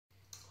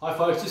Hi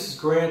folks, this is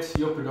Grant,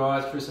 your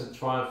podiatrist and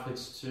Triumph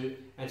Institute,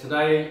 and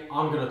today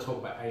I'm going to talk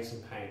about aches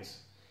and pains.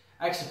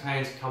 Aches and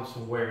pains comes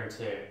from wear and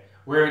tear.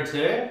 Wear and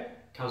tear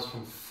comes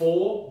from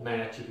four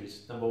main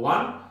attributes. Number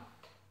one,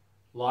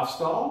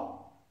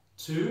 lifestyle.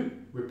 Two,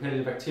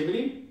 repetitive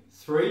activity.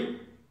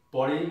 Three,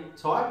 body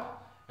type.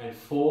 And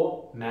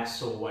four,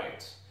 mass or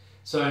weight.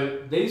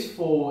 So these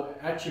four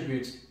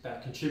attributes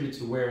that contribute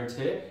to wear and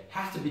tear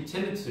have to be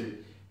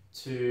tended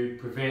to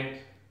prevent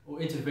or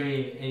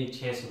intervene any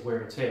chance of wear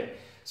and tear.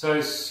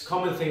 So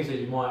common things that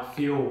you might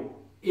feel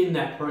in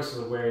that process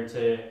of wear and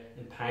tear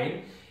and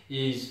pain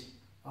is,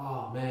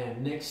 oh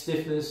man, neck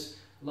stiffness,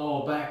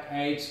 lower back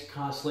aches,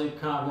 can't sleep,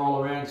 can't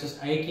roll around, it's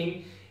just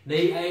aching,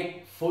 knee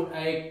ache, foot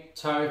ache,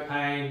 toe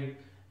pain,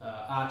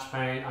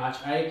 arch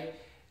ache.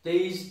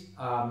 These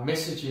are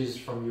messages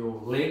from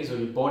your legs or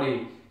your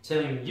body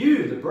telling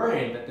you, the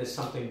brain, that there's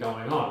something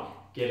going on.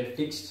 Get it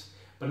fixed.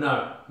 But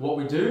no, what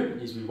we do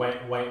is we wait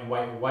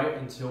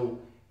until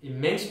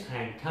immense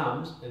pain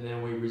comes, and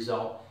then we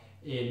result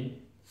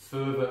in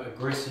further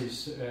aggressive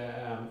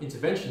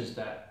interventions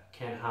that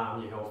can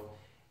harm your health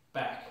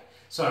back.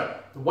 So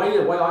the way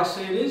I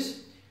see it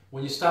is,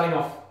 when you're starting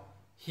off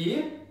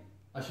here,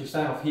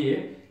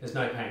 there's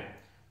no pain.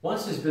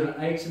 Once there's been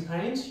aches and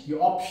pains,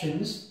 your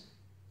options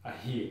are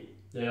here.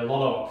 There are a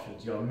lot of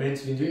options. You're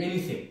mentally do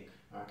anything,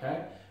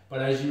 okay?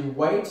 But as you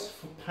wait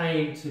for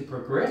pain to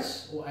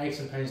progress, or aches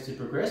and pains to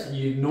progress, and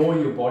you ignore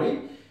your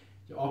body,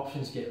 your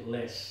options get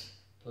less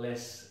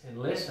and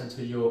less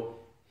until you're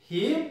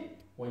here,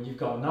 when you've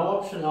got no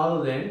option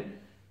other than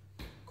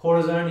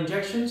cortisone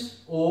injections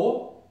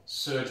or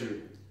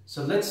surgery.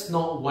 So let's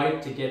not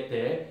wait to get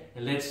there,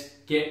 and let's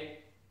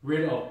get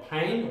rid of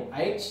pain or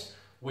aches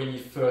when you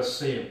first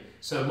see them.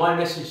 So my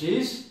message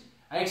is,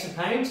 aches and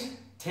pains,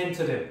 tend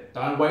to them.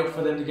 Don't wait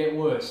for them to get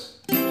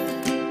worse.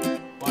 Bye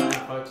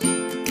now, folks.